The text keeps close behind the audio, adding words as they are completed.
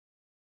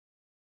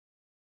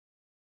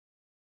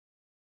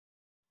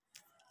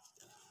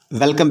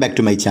Welcome back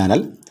to my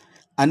channel.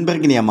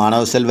 அன்பிற்கினிய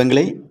மாணவ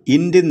செல்வங்களே,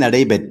 இன்று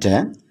நடைபெற்ற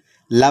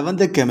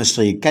 11th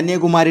chemistry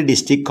Kanyakumari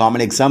district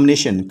common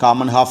examination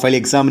common half file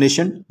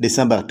examination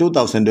December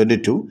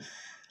 2022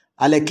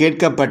 அதில்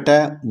கேட்கப்பட்ட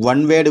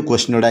ஒன் வேர்டு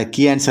கொஸ்டினோட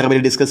கீ ஆன்சரை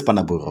பற்றி டிஸ்கஸ்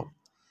பண்ண போகிறோம்.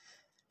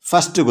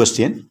 First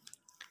question,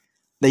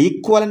 the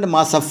equivalent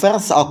mass of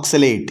ferrous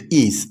oxalate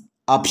is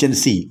option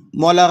C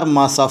molar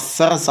mass of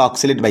ferrous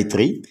oxalate by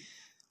 3.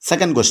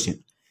 Second question,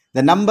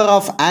 the number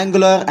of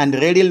angular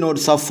and radial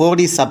nodes of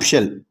 4D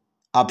subshell,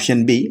 option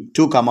B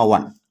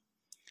 2,1.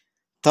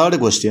 Third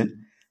question,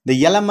 the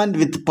element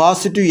with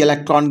positive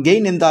electron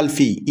gain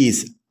enthalpy is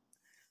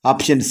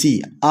option C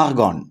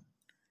argon.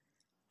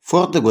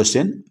 Fourth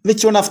question,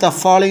 which one of the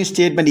following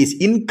statement is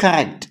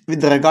incorrect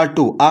with regard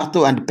to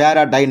ortho and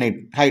para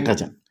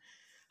dihydrogen?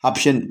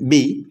 Option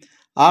B,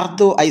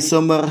 ortho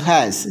isomer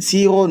has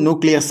 0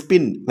 nuclear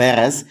spin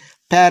whereas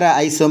para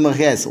isomer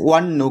has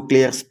 1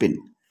 nuclear spin.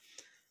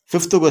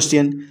 Fifth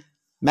question,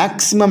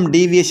 maximum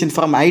deviation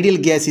from ideal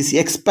gas is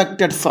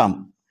expected from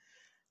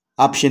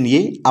option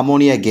A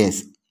ammonia gas.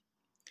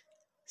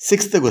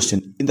 Sixth question,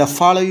 in the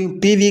following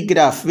PV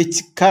graph which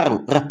curve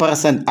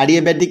represent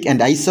adiabatic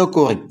and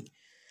isochoric?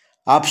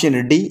 Option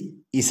D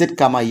Z,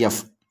 F.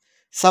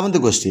 Seventh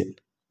question,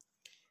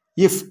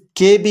 if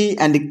Kb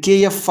and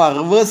Kf for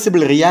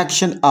reversible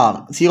reaction are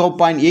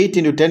 0.8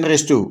 into 10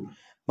 raised to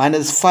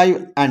minus 5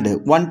 and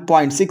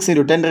 1.6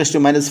 into 10 raised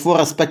to minus 4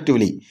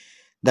 respectively,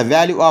 the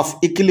value of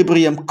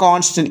equilibrium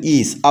constant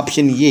is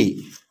option A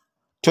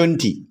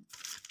 20.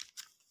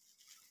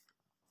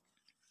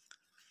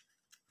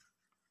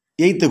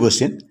 Eighth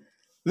question,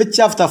 which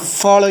of the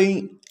following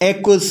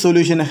aqueous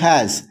solution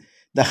has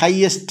the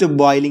highest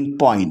boiling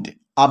point?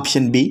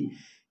 Option B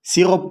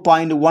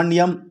 0.1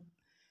 m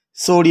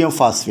sodium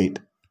phosphate.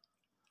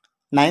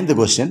 Ninth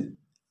question,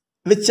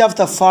 which of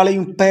the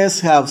following pairs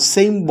have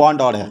same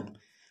bond order?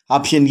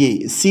 Option A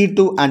C2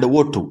 and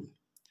O2.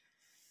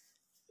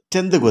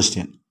 10th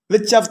question,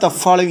 which of the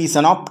following is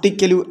an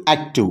optically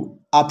active?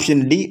 Option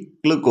D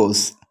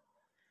glucose.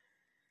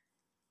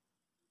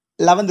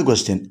 11th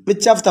question,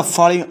 which of the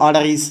following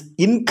order is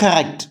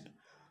incorrect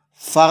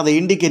for the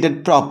indicated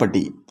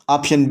property?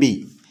 Option B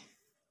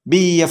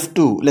BeF2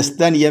 less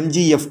than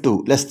MgF2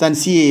 less than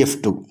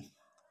CaF2.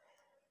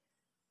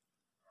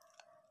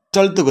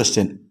 12th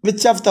question,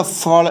 which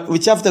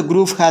of the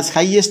group has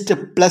highest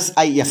plus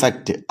I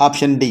effect?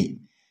 Option D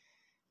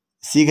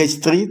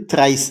CH3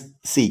 thrice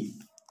C.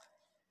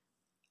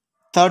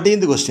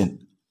 13th question,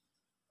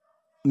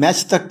 match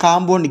the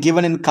compound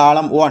given in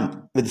column 1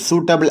 with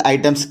suitable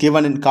items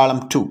given in column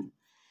 2.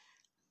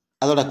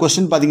 அதோட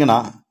question பார்த்தீங்கன்னா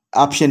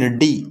option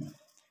D.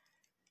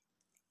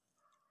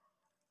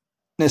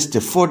 Next,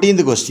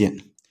 14th question,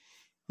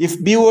 if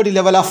BOD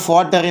level of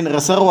water in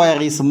reservoir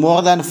is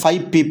more than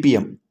 5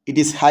 ppm, it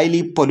is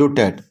highly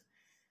polluted.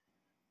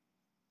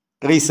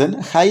 Reason,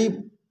 high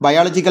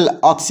biological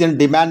oxygen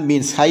demand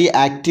means high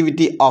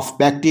activity of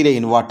bacteria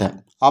in water.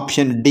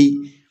 Option D.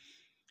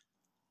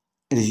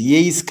 A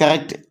is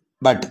correct,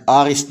 but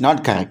R is not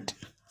correct.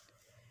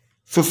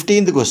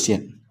 15th question,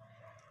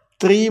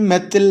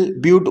 3-methyl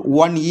but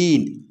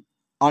 1-ene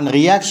on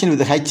reaction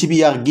with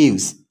HBr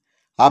gives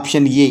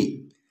option A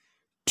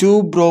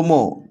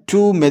 2-bromo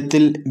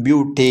 2-methyl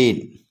butane.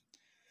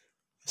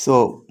 So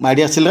my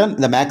dear children,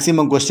 the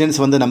maximum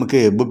questions வந்து நமக்கு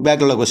book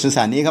பேக்கில் உள்ள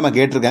questions அநேகமாக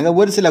கேட்டிருக்காங்க.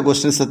 ஒரு சில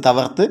கொஸ்டின்ஸை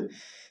தவிர்த்து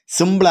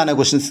சிம்பிளான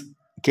கொஸ்டின்ஸ்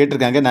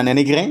கேட்டிருக்காங்க. நான்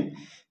நினைக்கிறேன்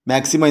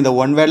மேக்ஸிமம் இந்த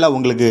ஒன் வேர்டில்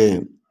உங்களுக்கு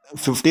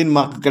 15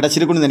 மார்க்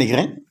கிடச்சிருக்குன்னு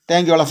நினைக்கிறேன்.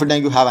 Thank you all of,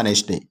 thank you, have a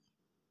nice day.